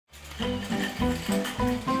Now,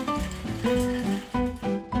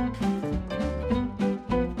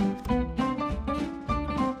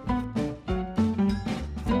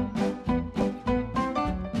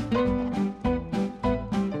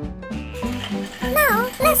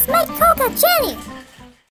 let's make Coca jelly.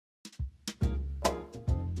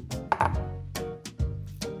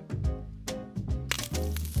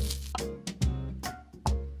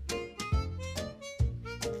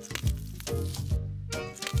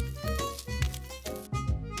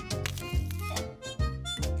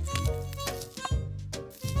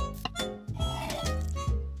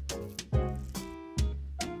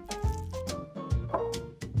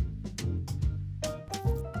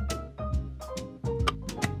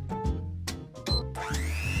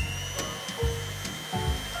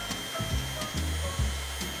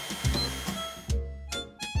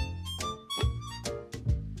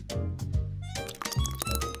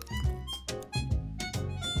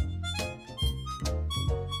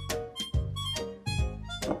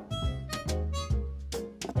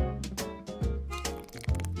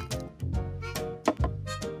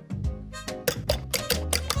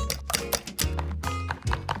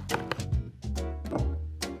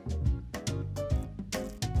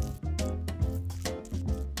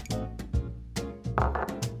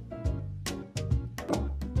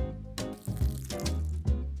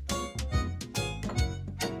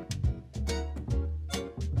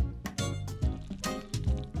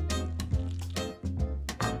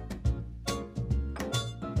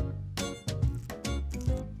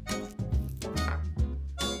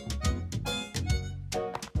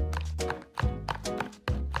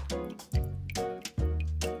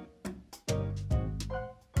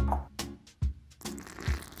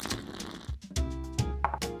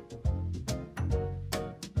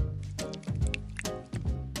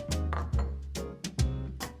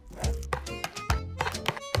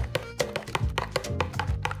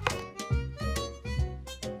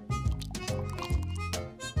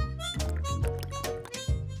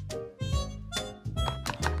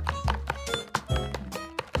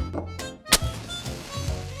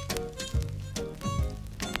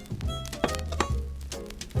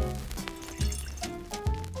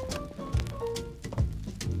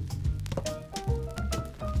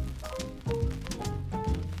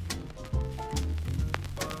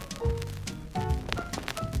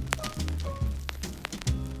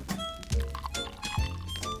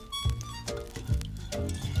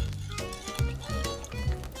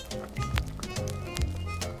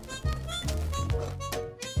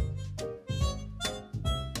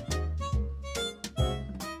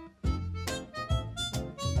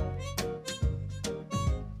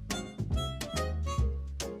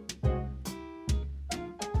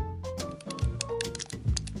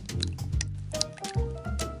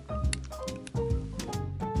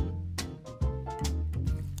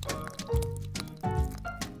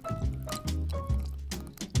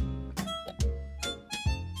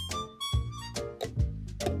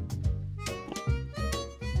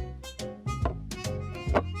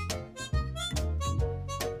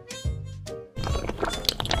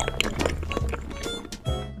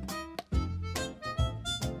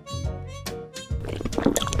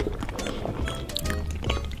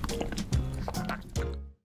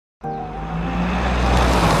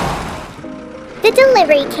 The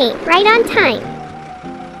delivery came right on time.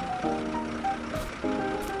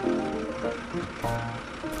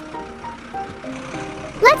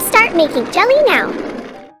 Let's start making jelly now.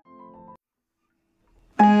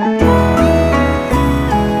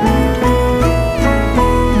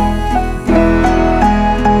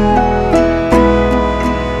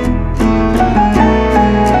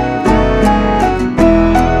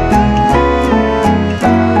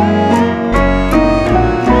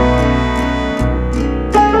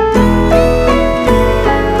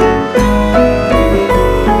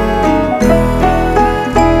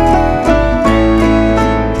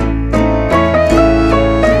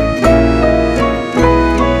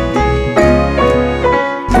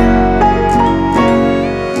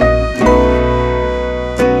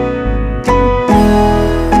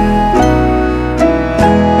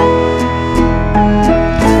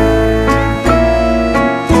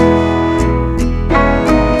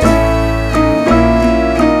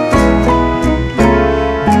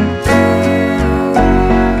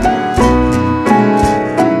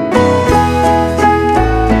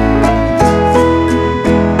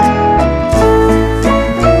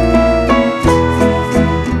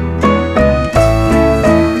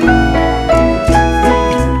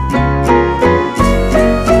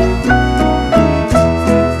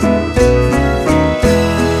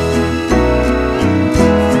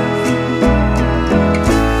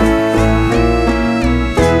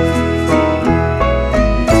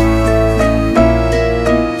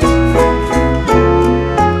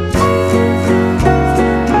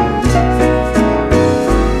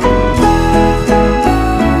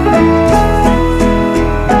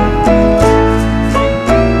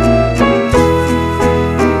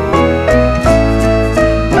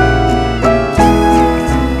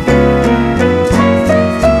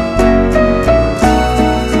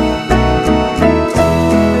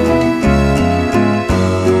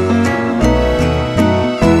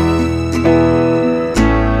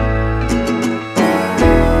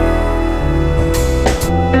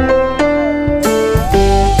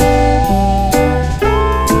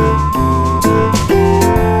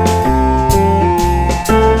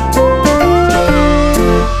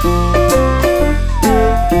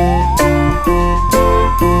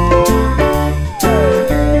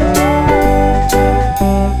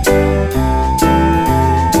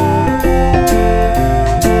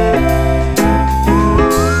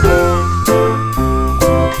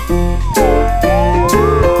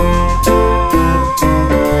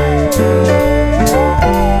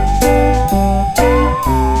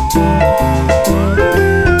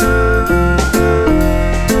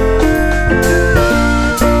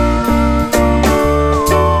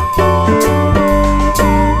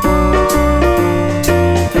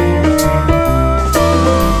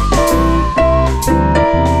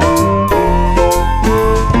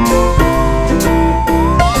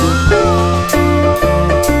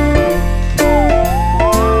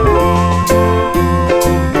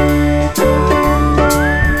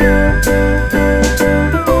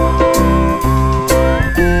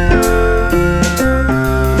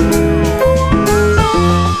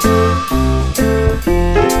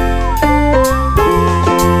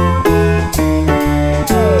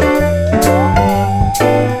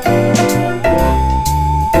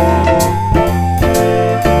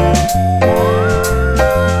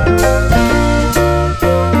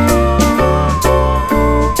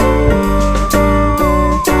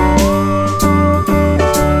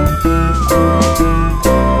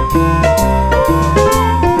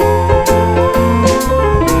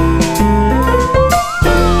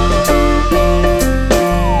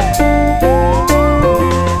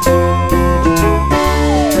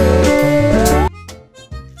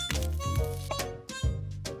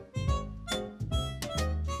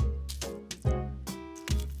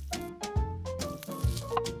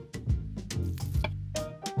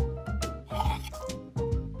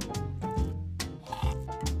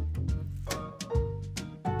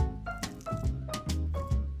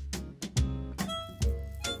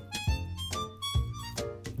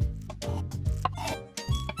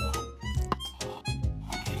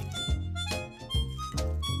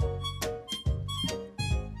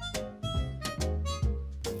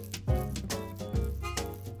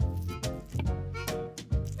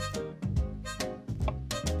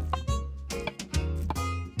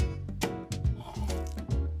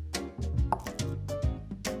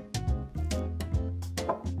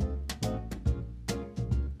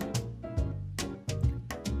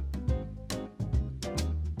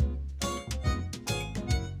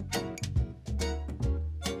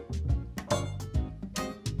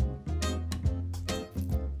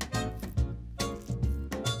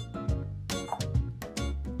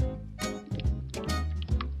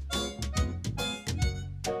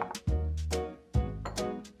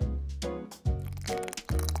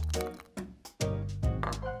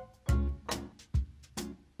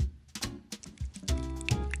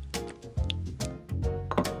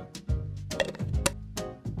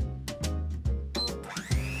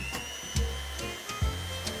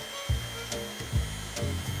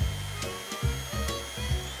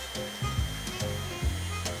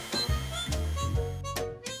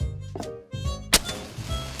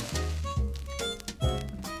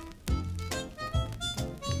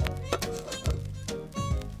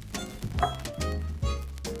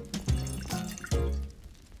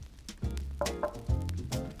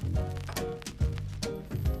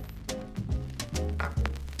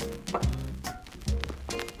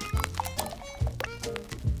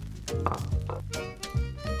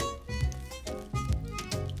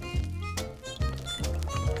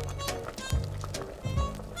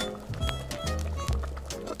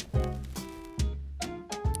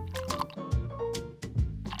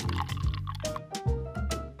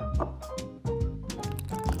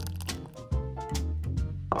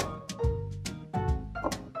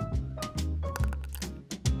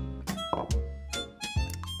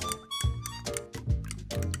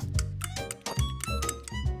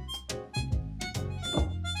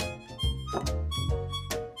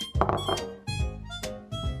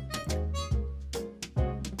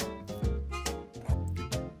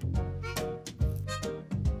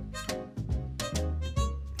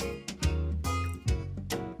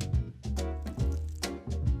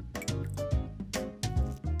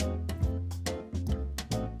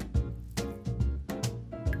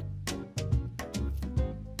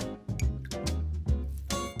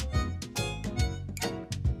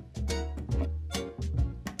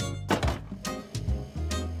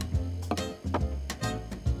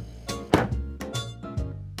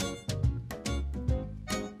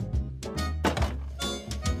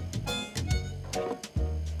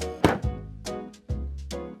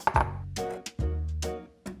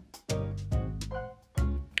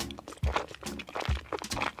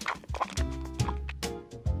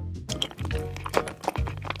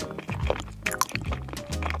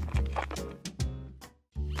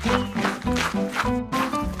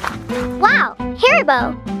 Wow,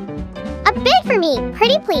 Haribo! A bit for me,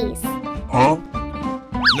 pretty please. Huh?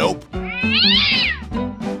 Nope.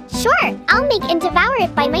 Sure, I'll make and devour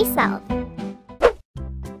it by myself.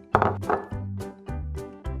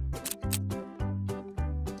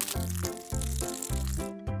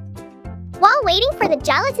 While waiting for the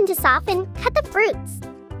gelatin to soften, cut the fruits.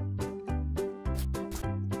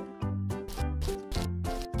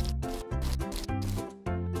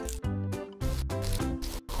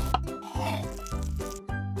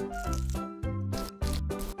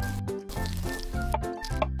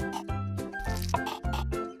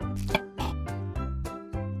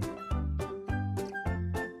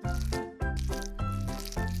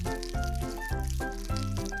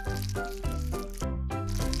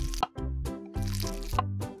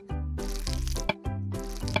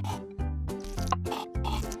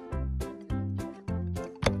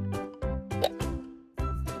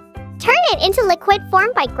 Turn it into liquid form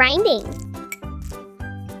by grinding.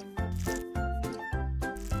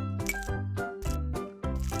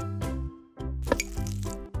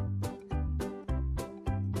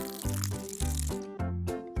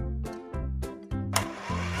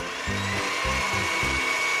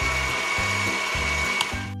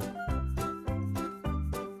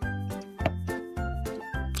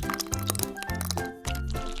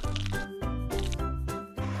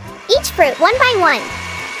 Each fruit one by one.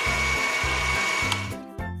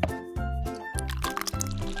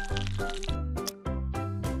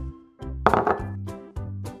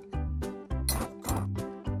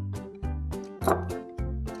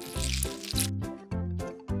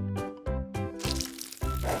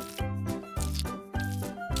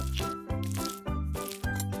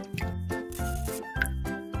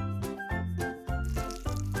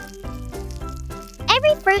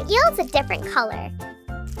 Every fruit yields a different color.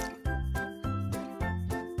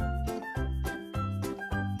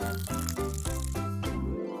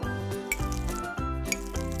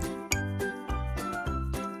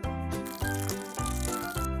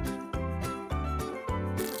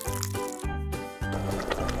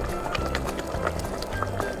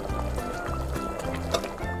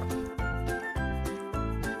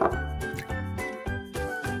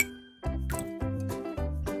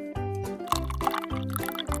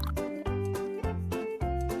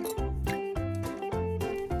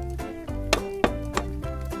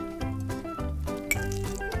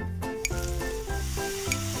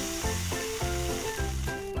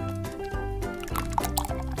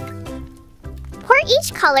 Pour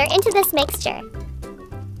each color into this mixture.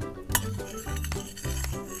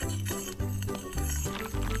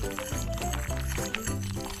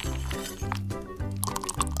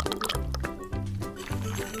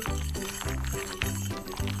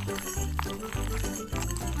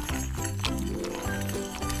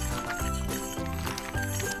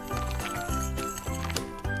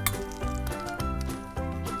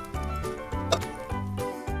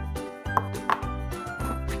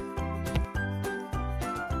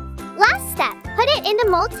 Last step, put it in the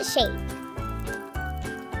mold to shape.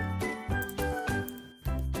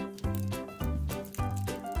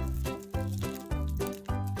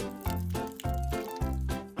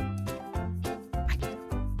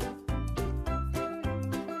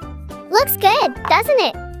 Looks good, doesn't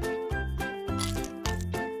it?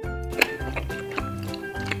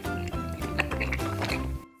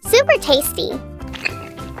 Super tasty.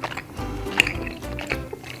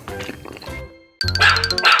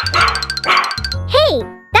 Hey,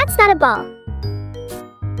 that's not a ball.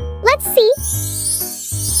 Let's see.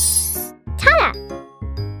 Ta-da!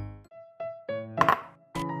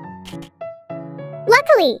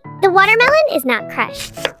 Luckily, the watermelon is not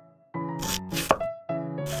crushed.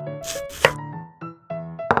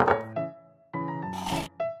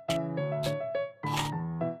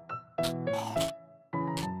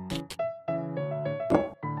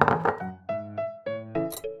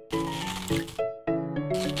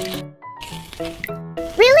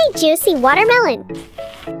 Really juicy watermelon.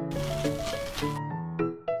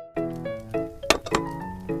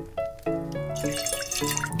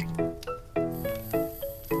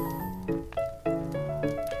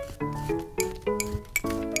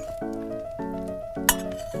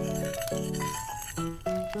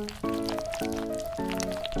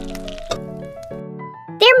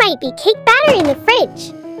 There might be cake batter in the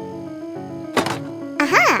fridge.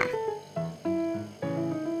 Aha!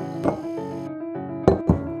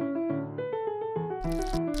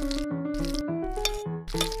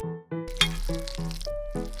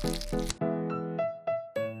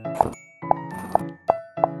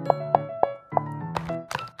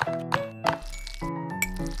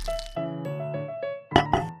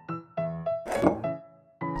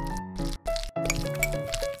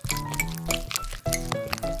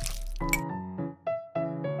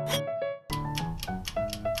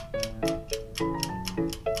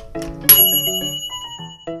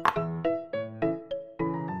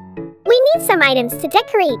 some items to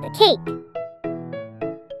decorate the cake.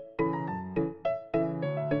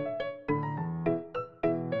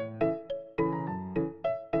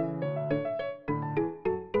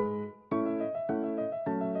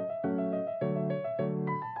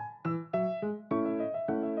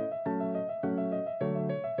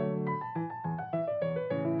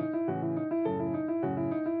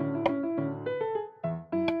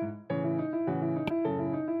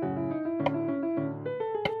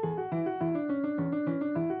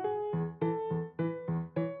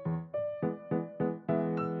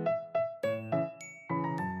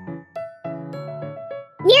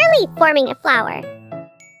 Nearly forming a flower.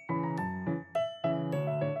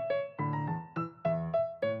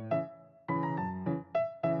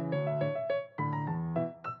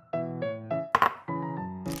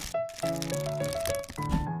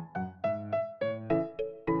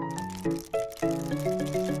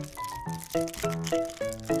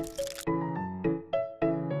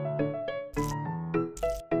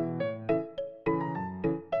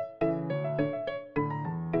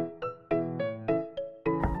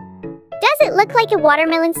 Does it look like a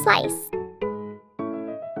watermelon slice?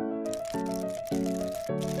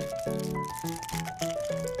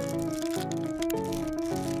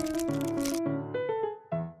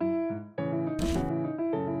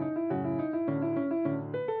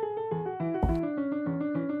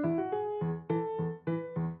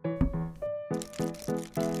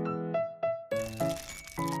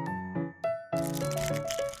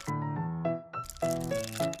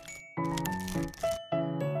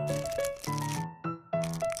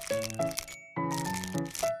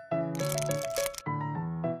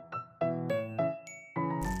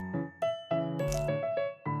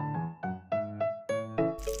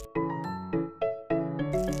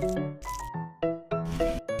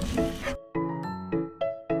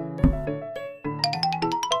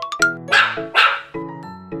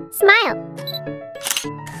 Smile.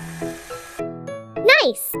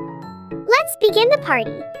 Nice! Let's begin the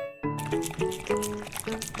party.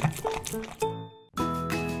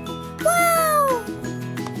 Wow!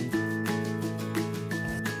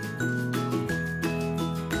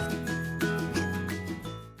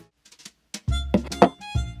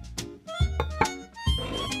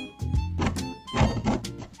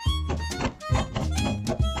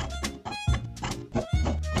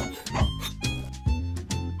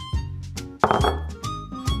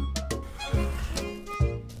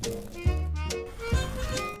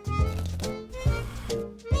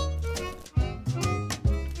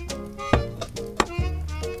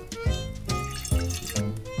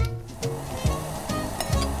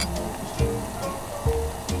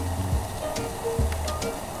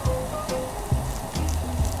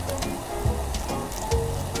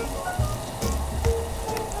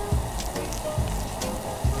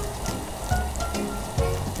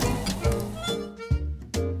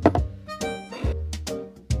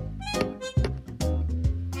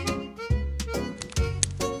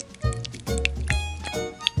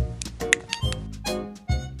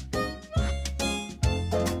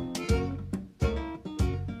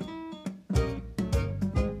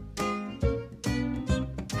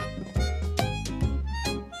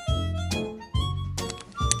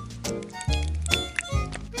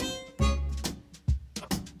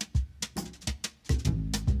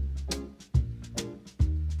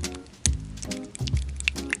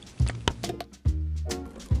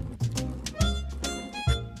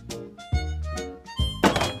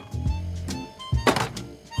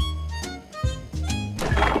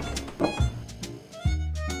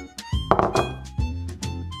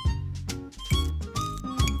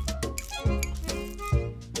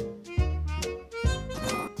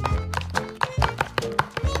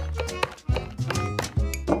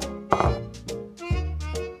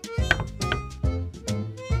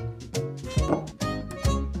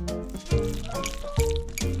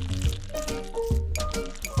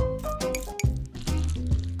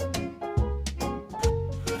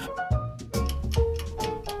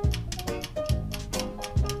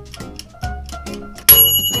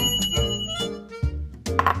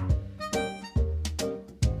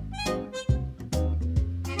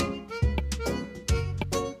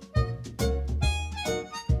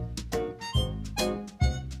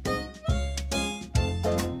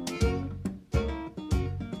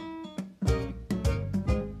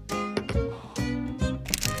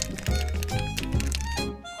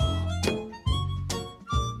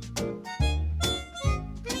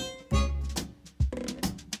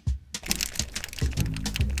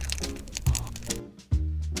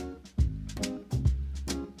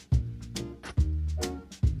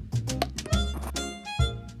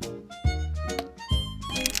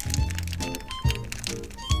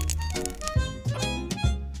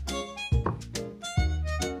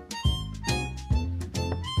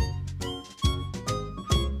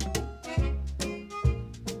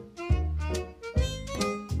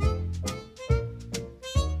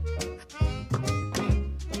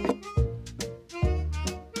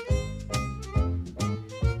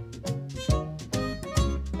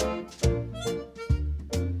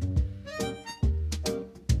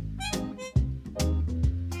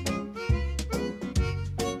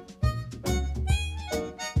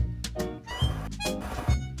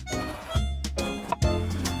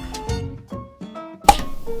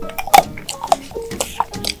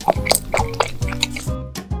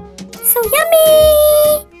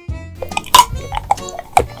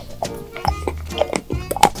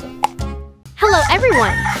 Hello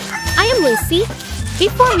everyone! I am Lucy.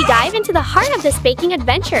 Before we dive into the heart of this baking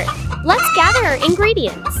adventure, let's gather our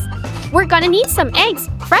ingredients. We're gonna need some eggs,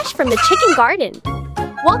 fresh from the chicken garden.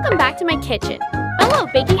 Welcome back to my kitchen, fellow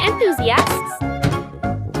baking enthusiasts.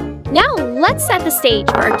 Now, let's set the stage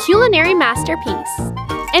for our culinary masterpiece.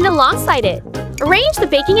 And alongside it, arrange the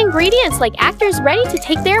baking ingredients like actors ready to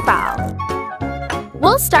take their bow.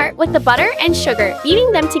 We'll start with the butter and sugar,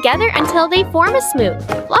 beating them together until they form a smooth,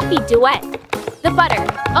 fluffy duet. The butter,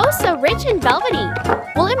 oh so rich and velvety,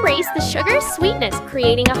 will embrace the sugar's sweetness,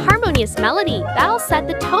 creating a harmonious melody that'll set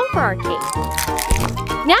the tone for our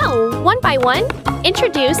cake. Now, one by one,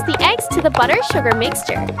 introduce the eggs to the butter-sugar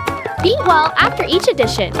mixture. Beat well after each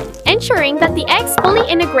addition, ensuring that the eggs fully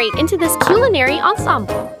integrate into this culinary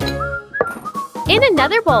ensemble. In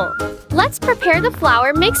another bowl, let's prepare the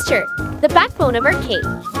flour mixture, the backbone of our cake.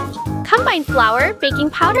 Combine flour, baking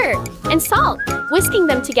powder, and salt, whisking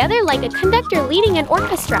them together like a conductor leading an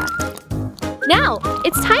orchestra. Now,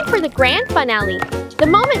 it's time for the grand finale, the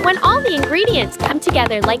moment when all the ingredients come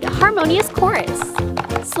together like a harmonious chorus.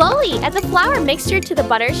 Slowly add the flour mixture to the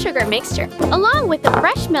butter-sugar mixture, along with the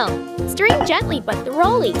fresh milk, stirring gently but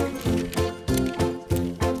thoroughly.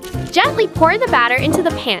 Gently pour the batter into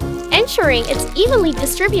the pan, ensuring it's evenly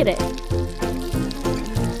distributed.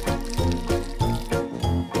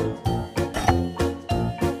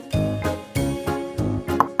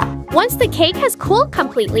 Once the cake has cooled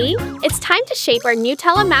completely, it's time to shape our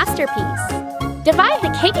Nutella masterpiece. Divide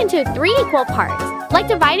the cake into 3 equal parts, like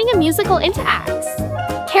dividing a musical into acts.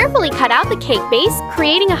 Carefully cut out the cake base,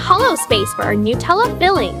 creating a hollow space for our Nutella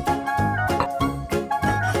filling.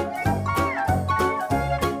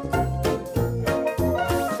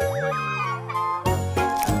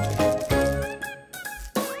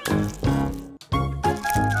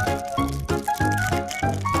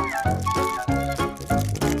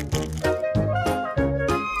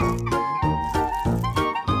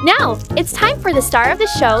 Now, it's time for the star of the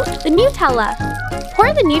show, the Nutella.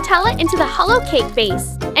 Pour the Nutella into the hollow cake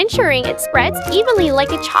base, ensuring it spreads evenly like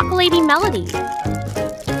a chocolatey melody.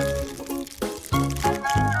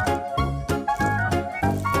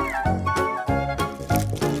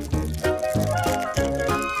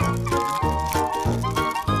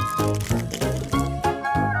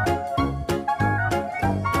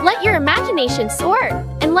 Let your imagination soar,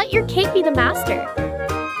 and let your cake be the master.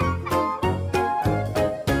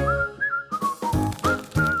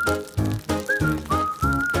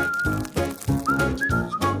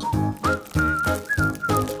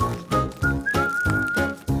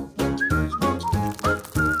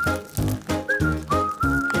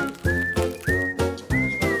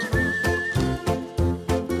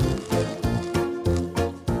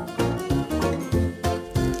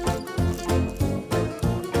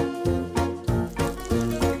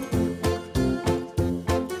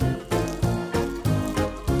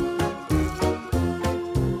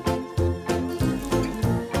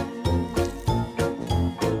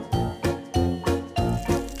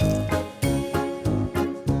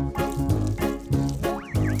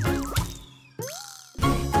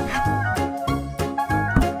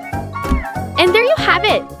 And there you have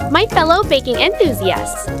it, my fellow baking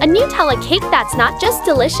enthusiasts, a Nutella cake that's not just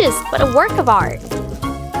delicious, but a work of art.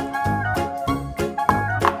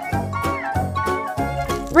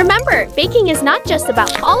 Remember, baking is not just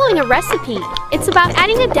about following a recipe, it's about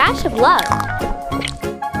adding a dash of love.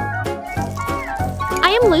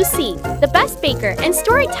 I am Lucy, the best baker and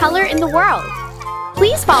storyteller in the world.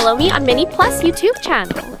 Please follow me on Mini Plus YouTube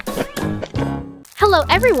channel. Hello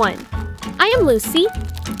everyone, I am Lucy.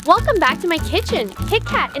 Welcome back to my kitchen, Kit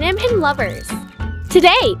Kat and M&M lovers.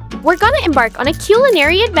 Today, we're gonna embark on a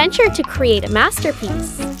culinary adventure to create a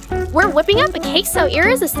masterpiece. We're whipping up a cake so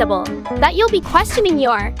irresistible that you'll be questioning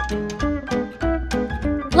your...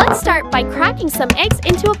 Let's start by cracking some eggs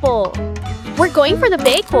into a bowl. We're going for the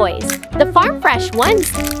big boys, the farm fresh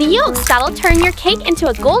ones, the yolks that'll turn your cake into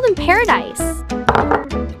a golden paradise.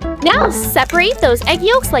 Now separate those egg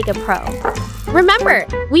yolks like a pro. Remember,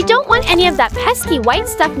 we don't want any of that pesky white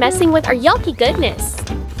stuff messing with our yolky goodness.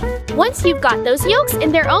 Once you've got those yolks in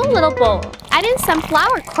their own little bowl, add in some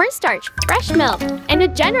flour, cornstarch, fresh milk, and a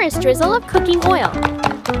generous drizzle of cooking oil.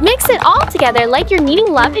 Mix it all together like you're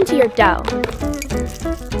kneading love into your dough.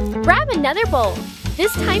 Grab another bowl,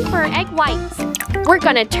 this time for our egg whites. We're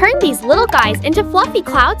gonna turn these little guys into fluffy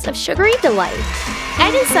clouds of sugary delight.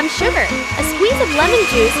 Add in some sugar, a squeeze of lemon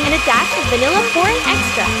juice, and a dash of vanilla for an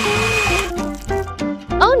extra.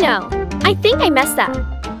 Oh no, I think I messed up.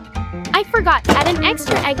 I forgot to add an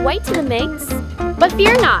extra egg white to the mix. But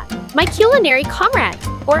fear not, my culinary comrade,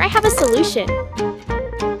 or I have a solution.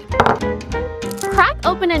 Crack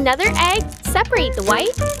open another egg, separate the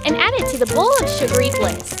white, and add it to the bowl of sugary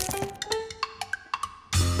bliss.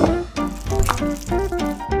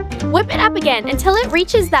 Whip it up again until it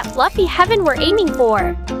reaches that fluffy heaven we're aiming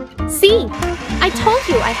for. See? I told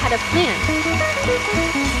you I had a plan.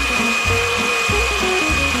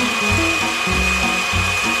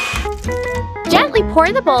 Gently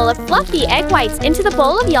pour the bowl of fluffy egg whites into the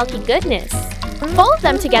bowl of yolky goodness. Fold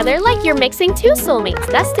them together like you're mixing two soulmates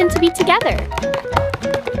destined to be together.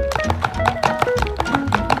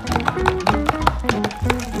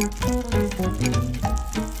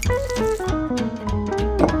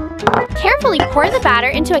 Carefully pour the batter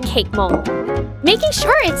into a cake mold, making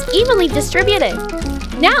sure it's evenly distributed.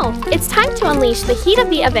 Now, it's time to unleash the heat of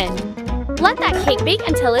the oven. Let that cake bake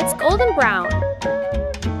until it's golden brown.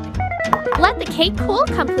 Let the cake cool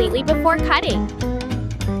completely before cutting.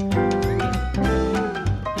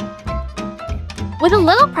 With a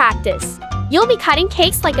little practice, you'll be cutting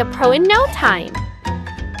cakes like a pro in no time.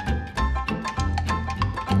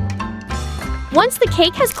 Once the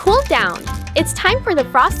cake has cooled down, it's time for the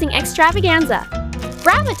frosting extravaganza.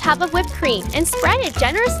 Grab a tub of whipped cream and spread it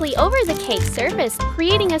generously over the cake surface,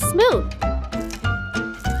 creating a smooth,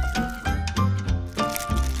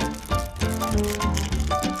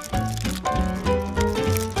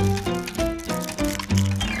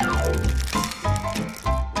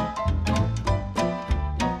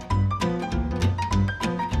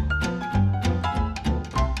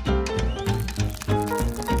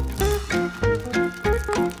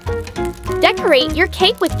 Decorate your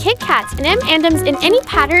cake with Kit Kats and M&Ms in any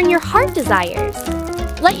pattern your heart desires.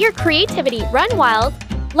 Let your creativity run wild.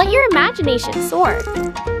 Let your imagination soar.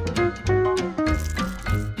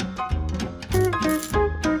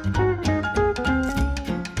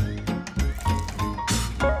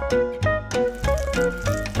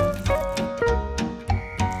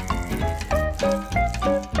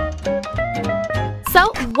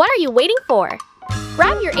 So, what are you waiting for?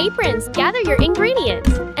 Grab your aprons, gather your ingredients,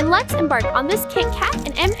 and let's embark on this Kit Kat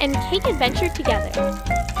and M&M cake adventure together.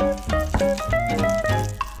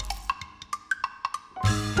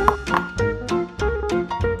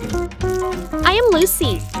 I am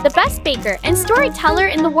Lucy, the best baker and storyteller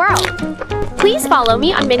in the world. Please follow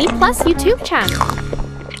me on Mini Plus YouTube channel.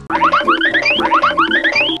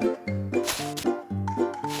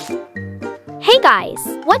 Hey guys,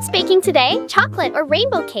 what's baking today? Chocolate or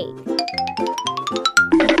rainbow cake?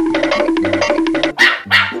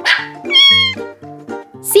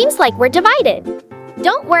 Seems like we're divided.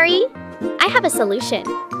 Don't worry, I have a solution.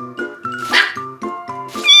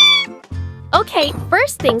 Okay,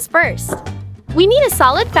 first things first. We need a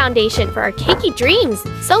solid foundation for our cakey dreams,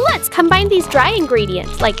 so let's combine these dry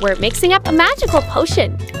ingredients like we're mixing up a magical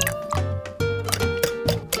potion.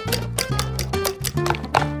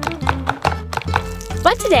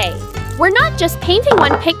 But today, we're not just painting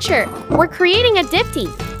one picture, we're creating a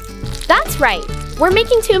diptyque. That's right, we're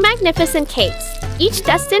making two magnificent cakes, each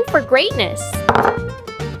destined for greatness.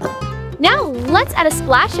 Now, let's add a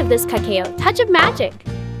splash of this cacao touch of magic.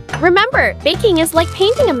 Remember, baking is like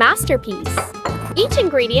painting a masterpiece. Each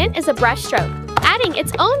ingredient is a brushstroke, adding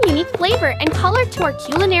its own unique flavor and color to our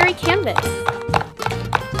culinary canvas.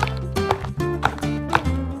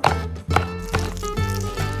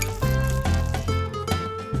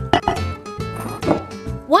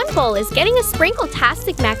 One bowl is getting a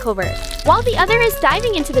sprinkle-tastic makeover, while the other is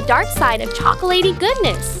diving into the dark side of chocolatey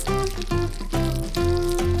goodness.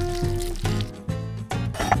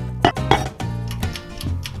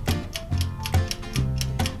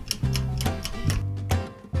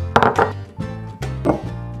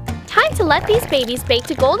 Time to let these babies bake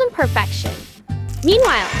to golden perfection.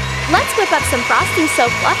 Meanwhile, let's whip up some frosting so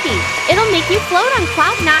fluffy, it'll make you float on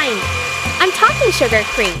cloud 9. I'm talking sugar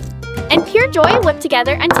cream and pure joy whipped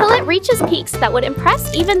together until it reaches peaks that would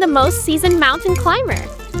impress even the most seasoned mountain climber.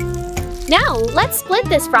 Now, let's split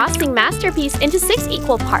this frosting masterpiece into 6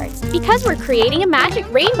 equal parts because we're creating a magic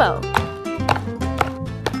rainbow.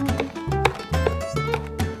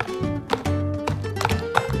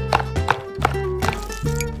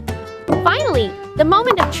 Finally, the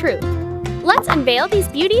moment of truth. Let's unveil these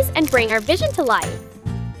beauties and bring our vision to life.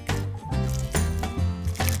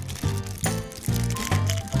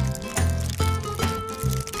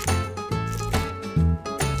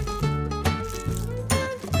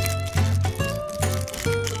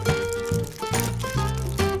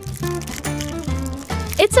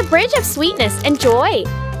 It's a bridge of sweetness and joy,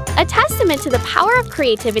 a testament to the power of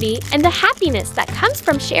creativity and the happiness that comes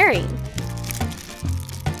from sharing.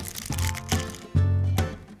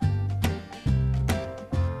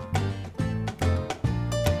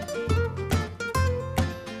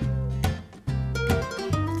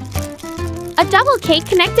 double cake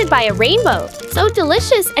connected by a rainbow, so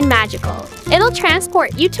delicious and magical. It'll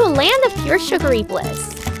transport you to a land of pure sugary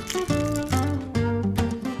bliss.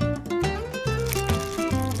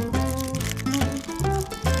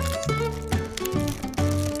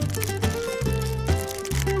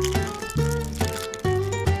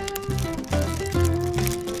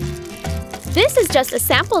 This is just a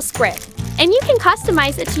sample script, and you can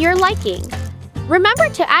customize it to your liking. Remember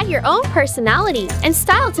to add your own personality and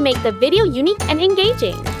style to make the video unique and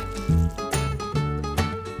engaging.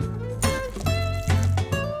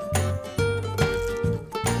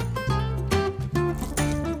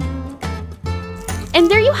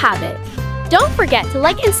 And there you have it. Don't forget to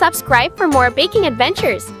like and subscribe for more baking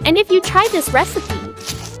adventures, and if you tried this recipe.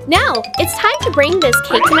 Now, it's time to bring this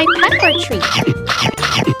cake to my pet for a treat.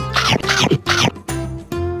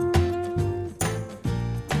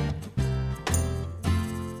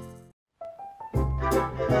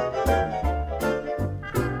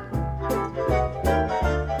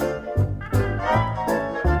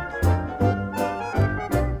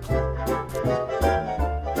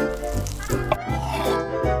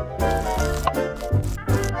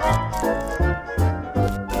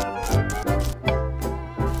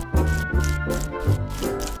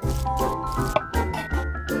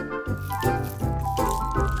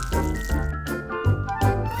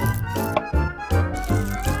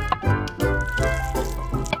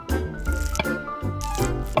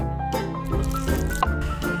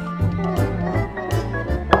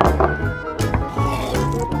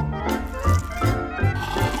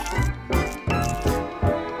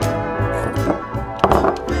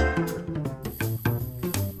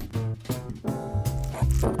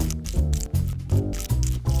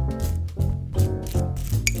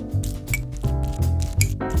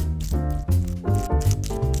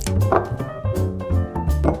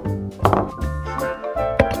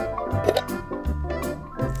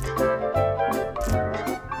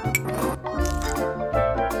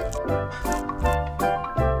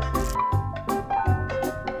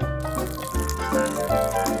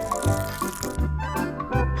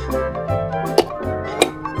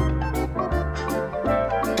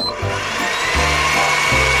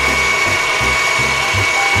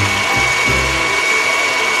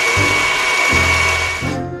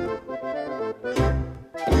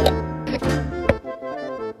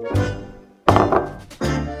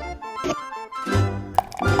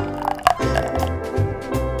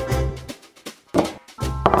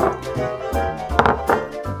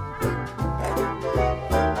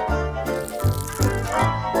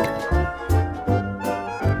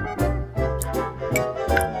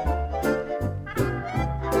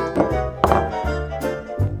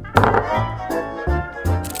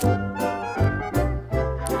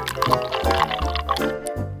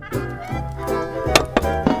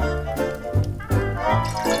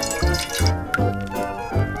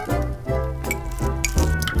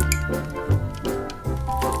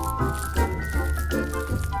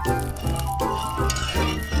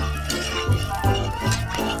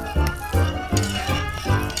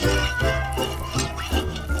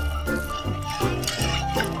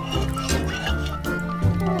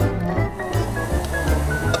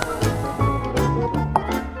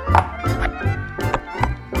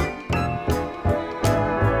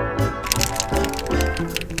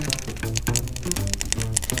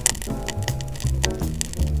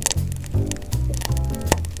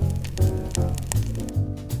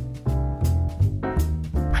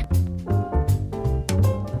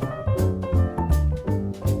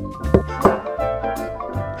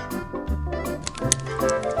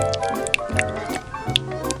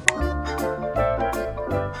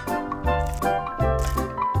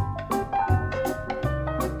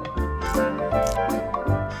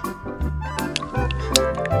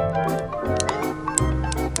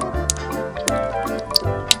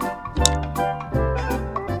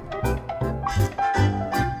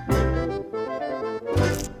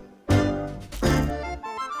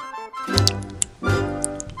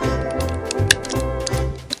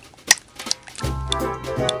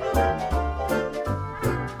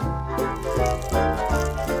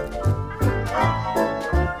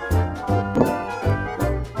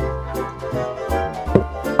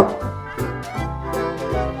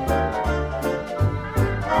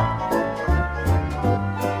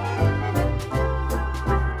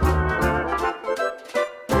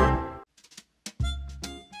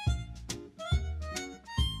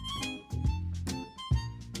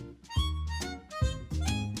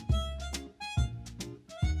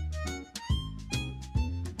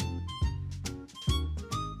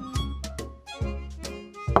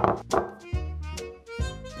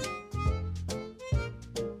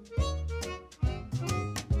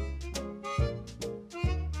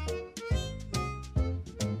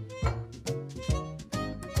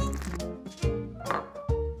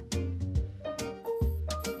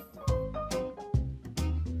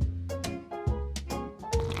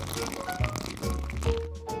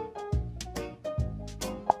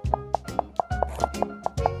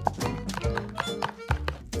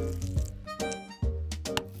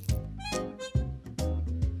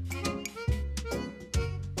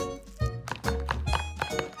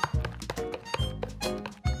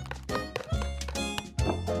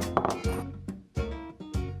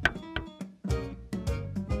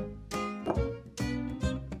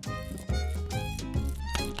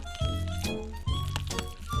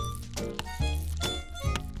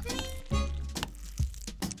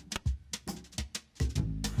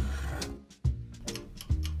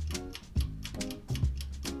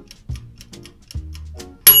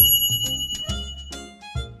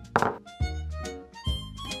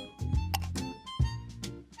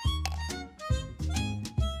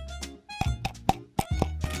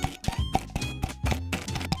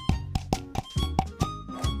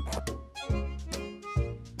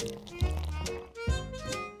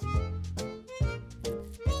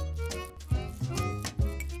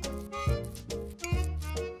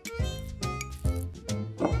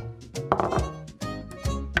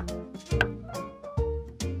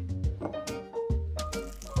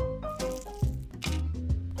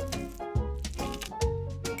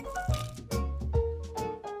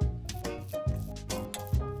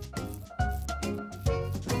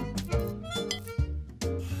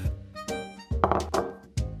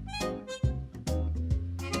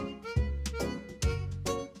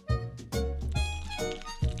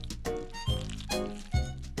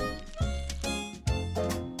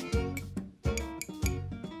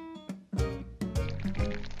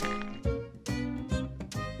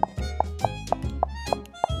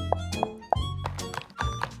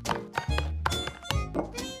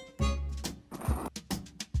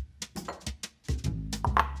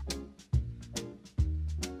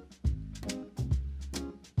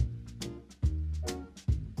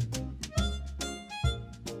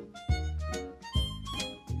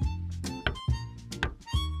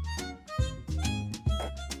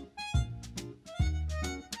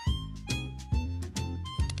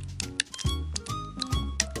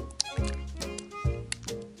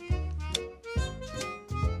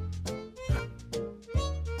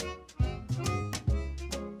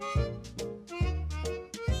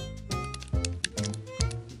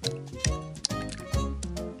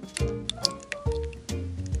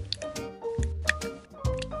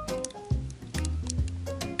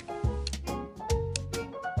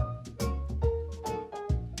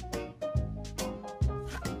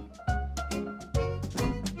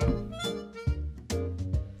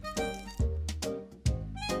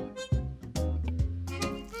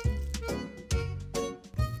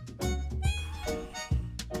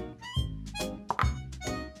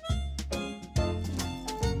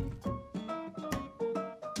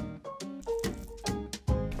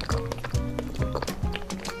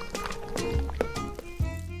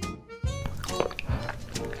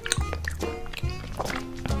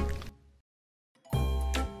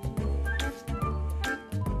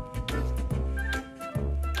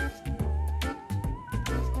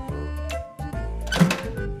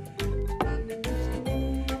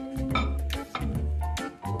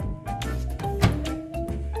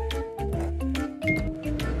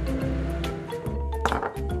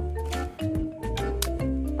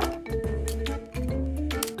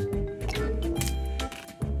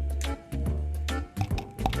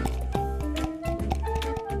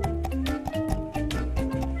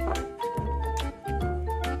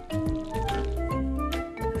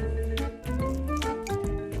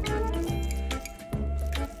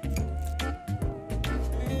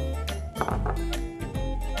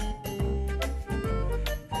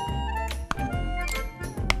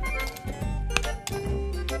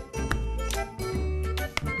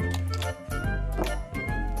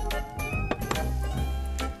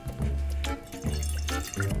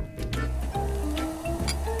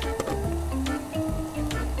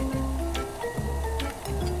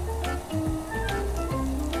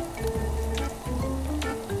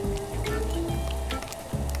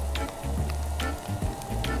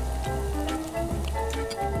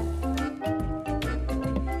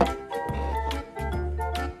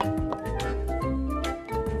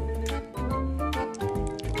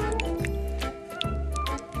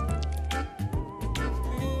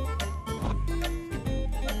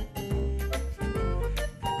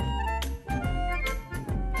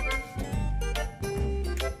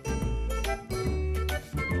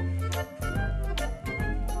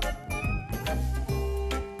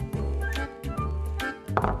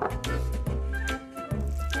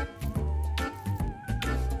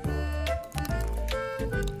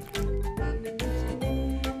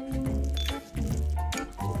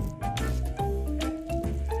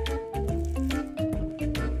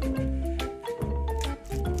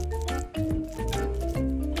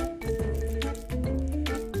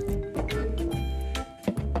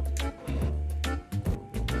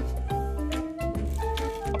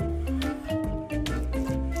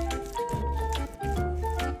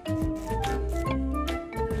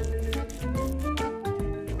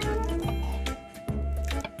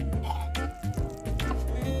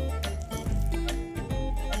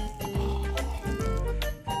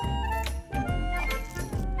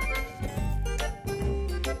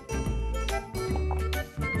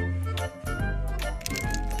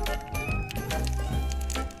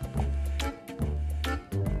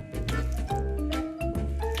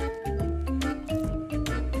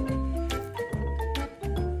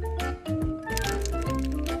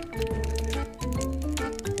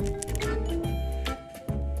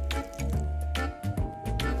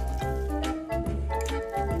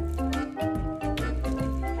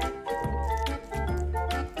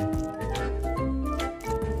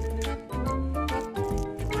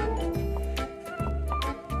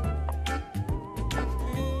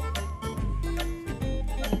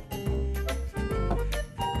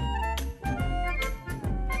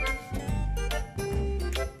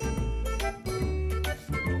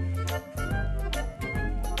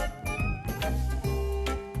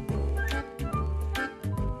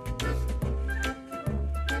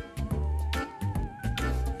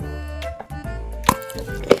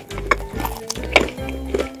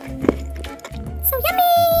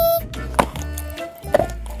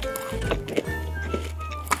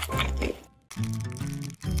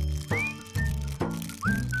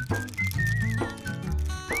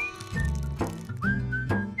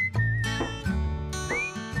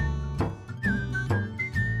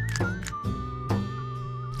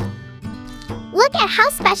 at how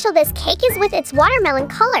special this cake is with its watermelon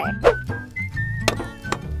color.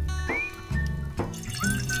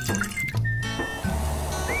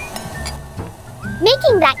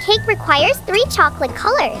 Making that cake requires 3 chocolate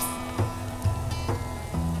colors.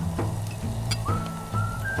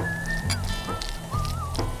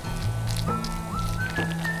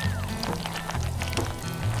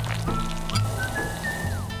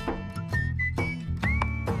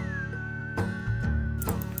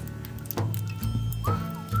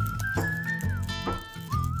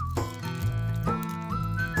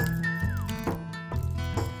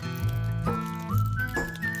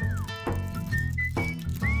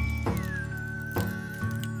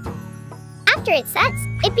 After it sets,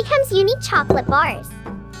 it becomes unique chocolate bars.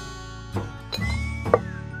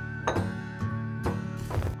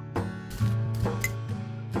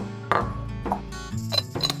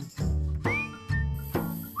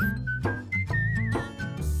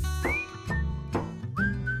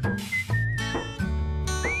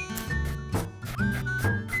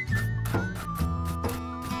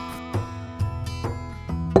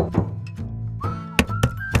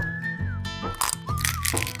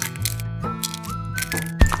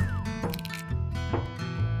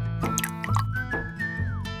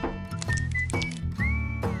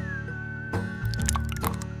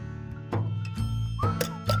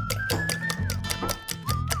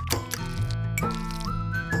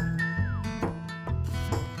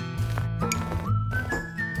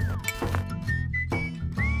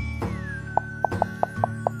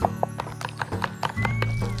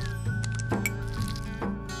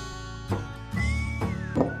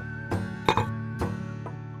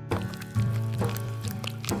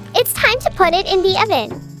 It's time to put it in the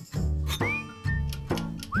oven.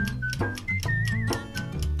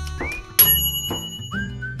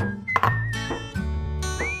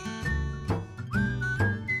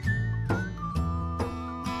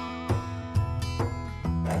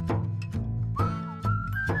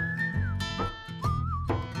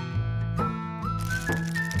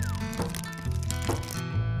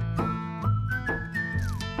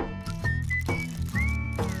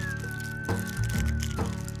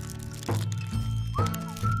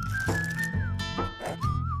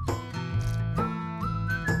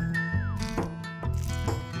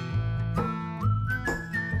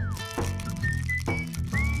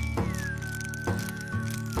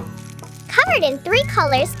 Covered in 3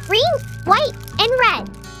 colors, green, white, and red.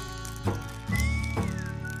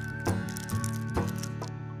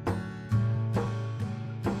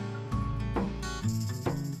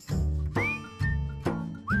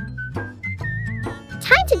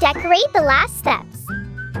 Time to decorate the last steps.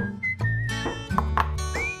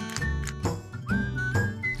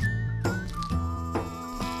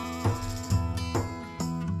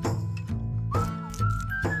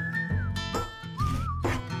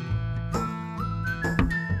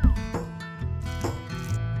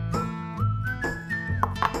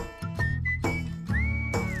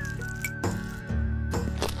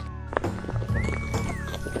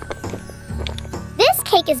 This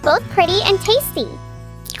cake is both pretty and tasty.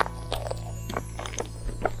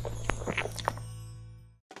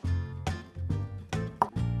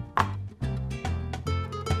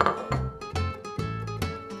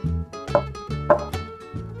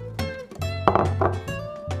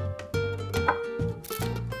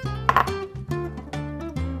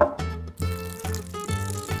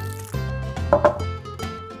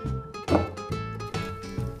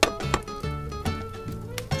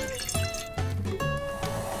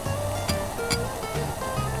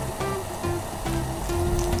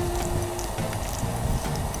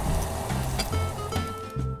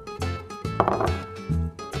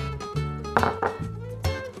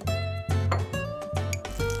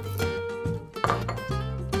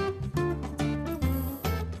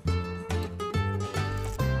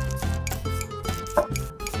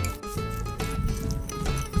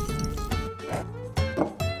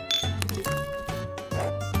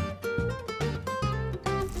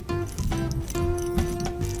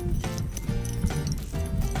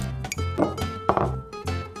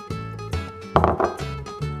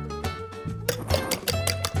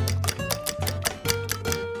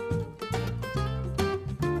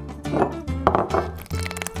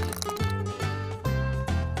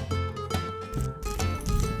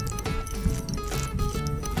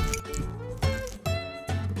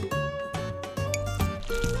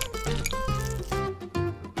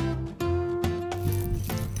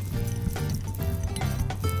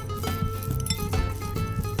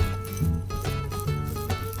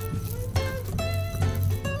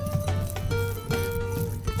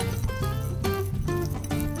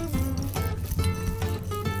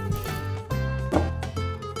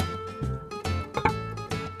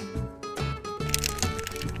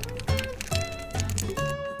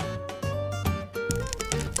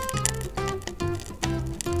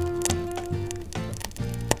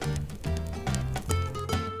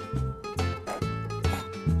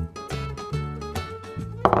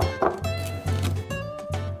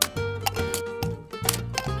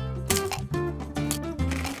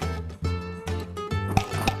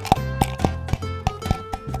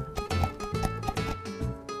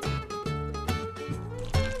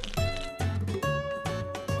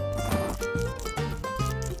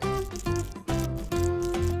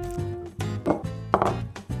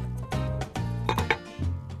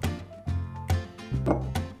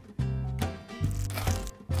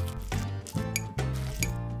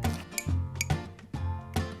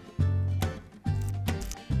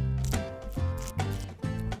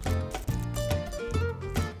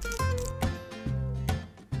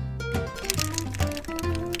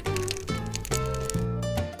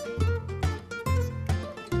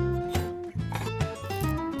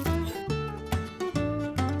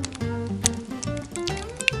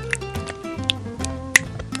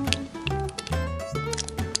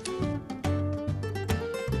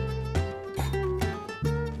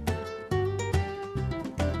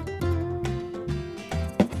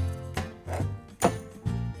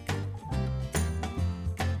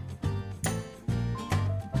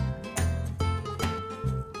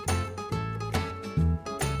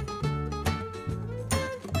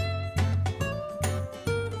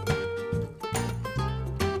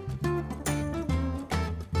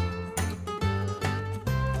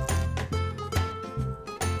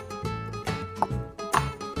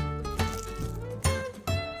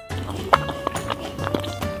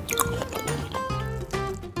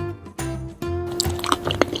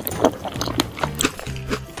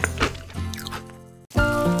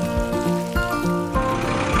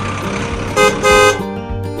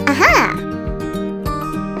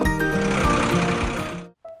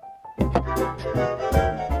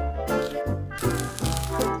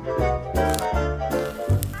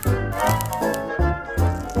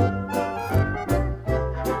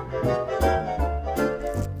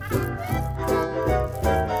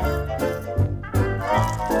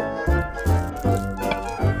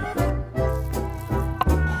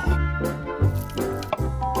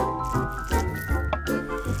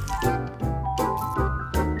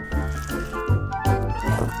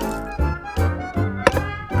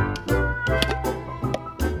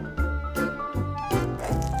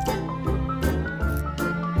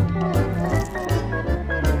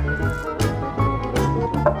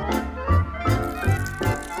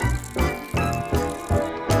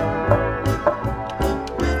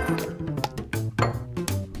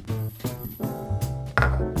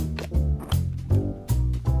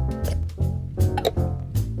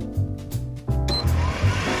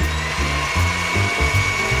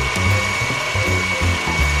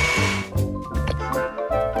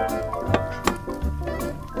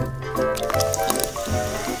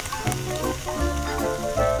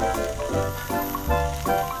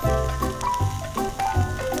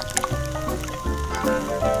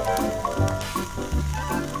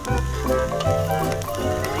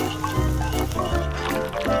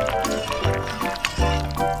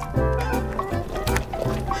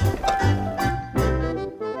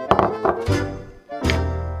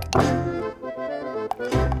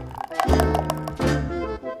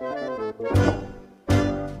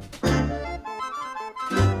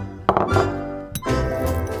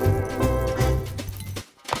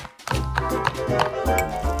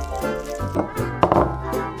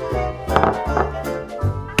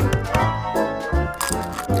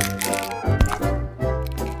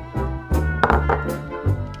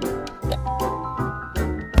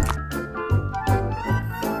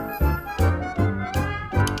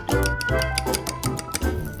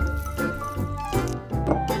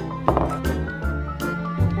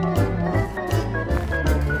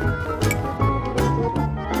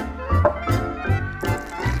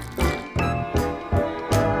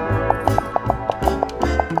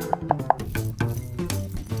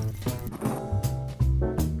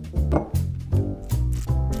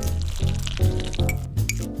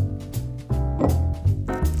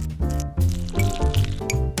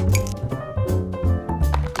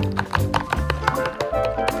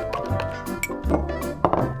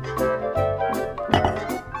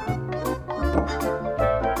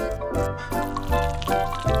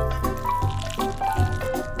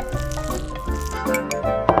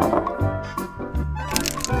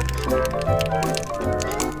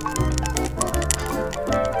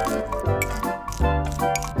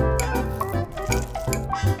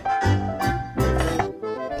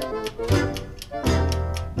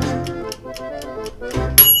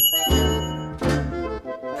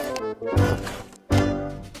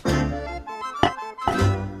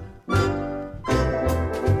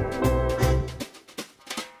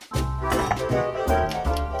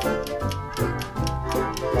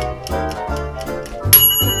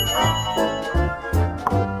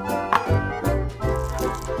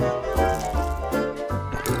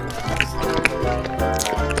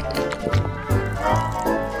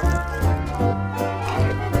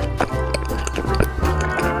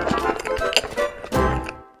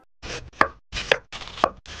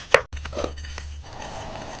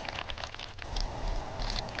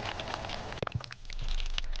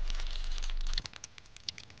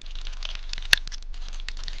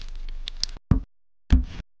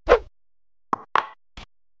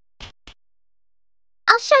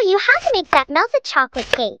 I'll show you how to make that melted chocolate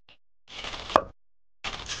cake.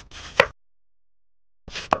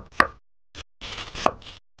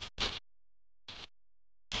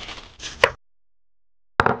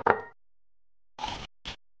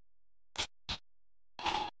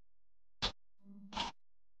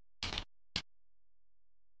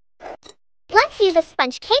 Let's use a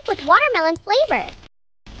sponge cake with watermelon flavor.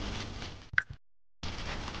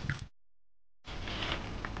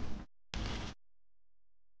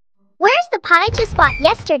 Where's the pot I just bought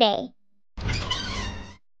yesterday?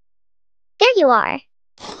 There you are.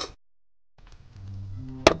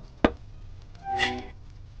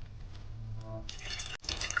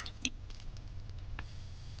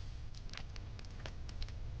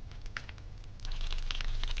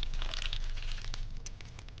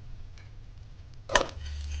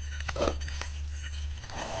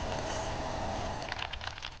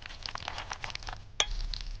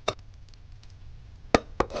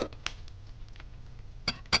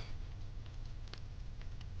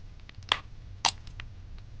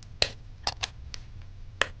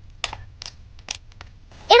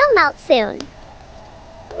 It'll melt soon.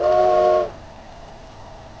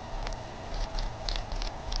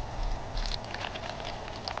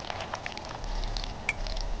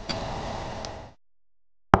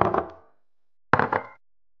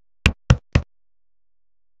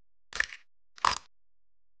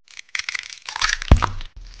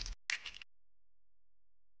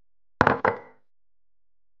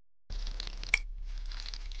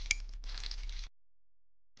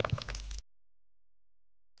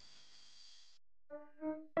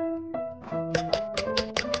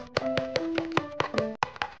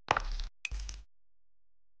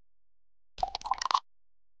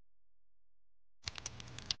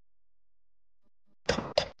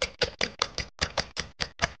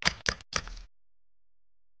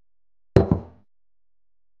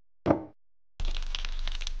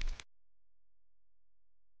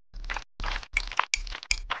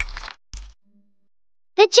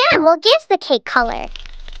 The jam will give the cake color.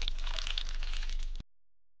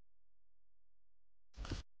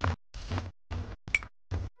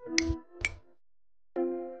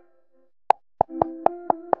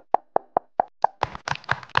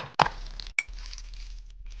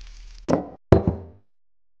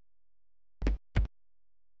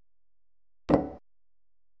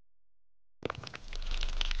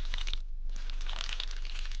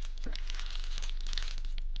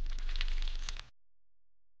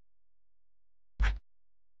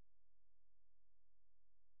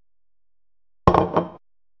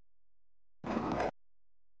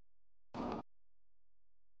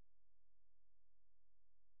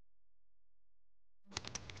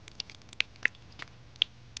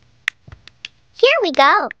 we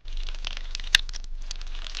go.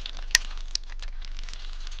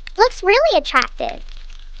 Looks really attractive.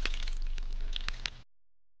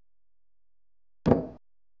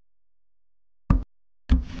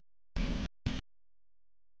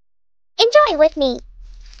 Enjoy with me.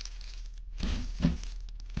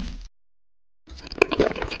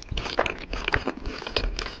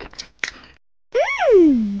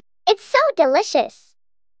 It's so delicious.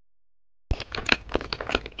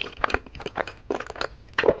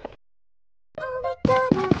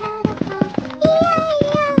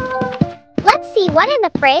 Let's see what in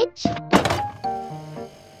the fridge.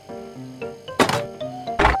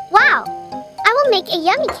 Wow, I will make a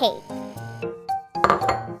yummy cake.